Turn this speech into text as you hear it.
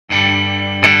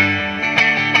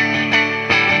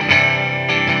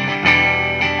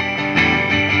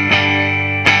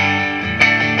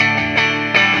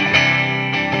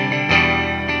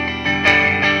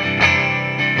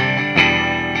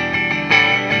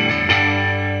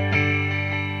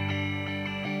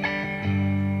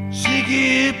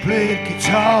played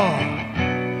guitar,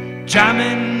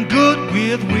 jamming good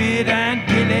with Weird and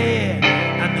Gilly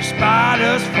and the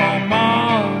Spiders from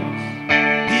Muzz.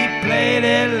 He played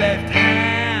it left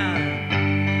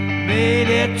hand, made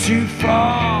it too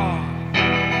far.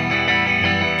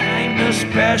 Came the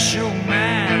special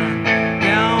man,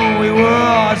 down we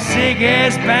were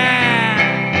Ziggy's band.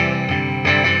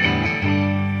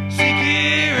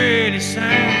 Ziggy really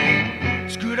sang,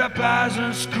 screwed up eyes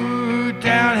and screwed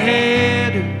down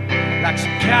head, like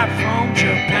some cat from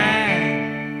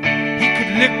Japan. He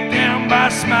could look down by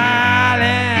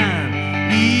smiling,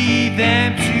 leave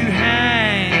them to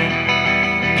hang.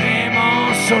 Came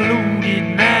on so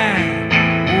loaded man,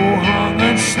 oh hung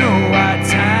in snow white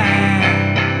tan.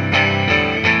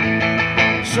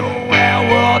 So where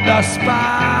were the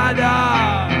spiders?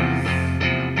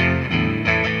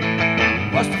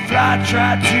 Was the fly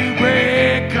tried to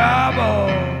break our balls?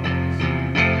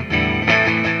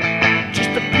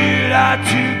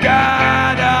 To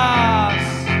guide us,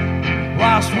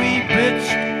 whilst we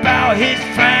bitched about his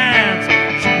friends,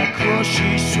 so we crush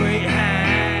his sweet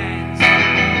hands.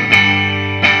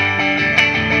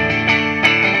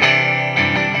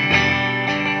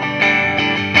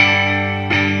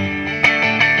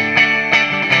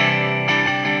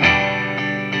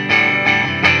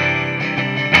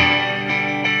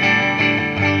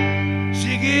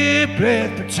 Ziggy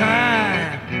played for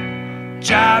time,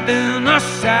 jiving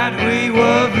us that we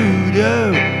were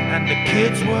voodoo and the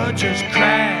kids were just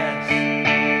crass.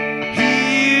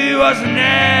 He was an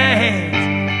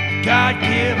ass,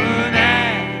 God-given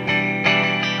ass.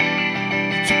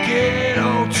 He took it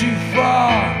all too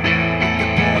far. The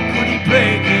boy couldn't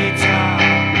play guitar,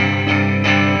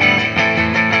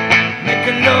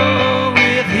 making love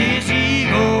with his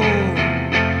ego.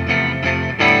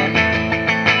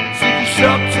 So he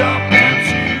sucked up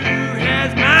into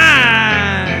his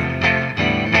mind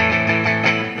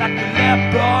like a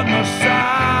leopard messiah.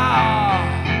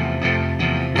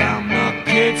 When the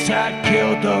kids had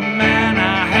killed the man,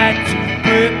 I had to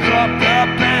pick up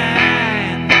the band.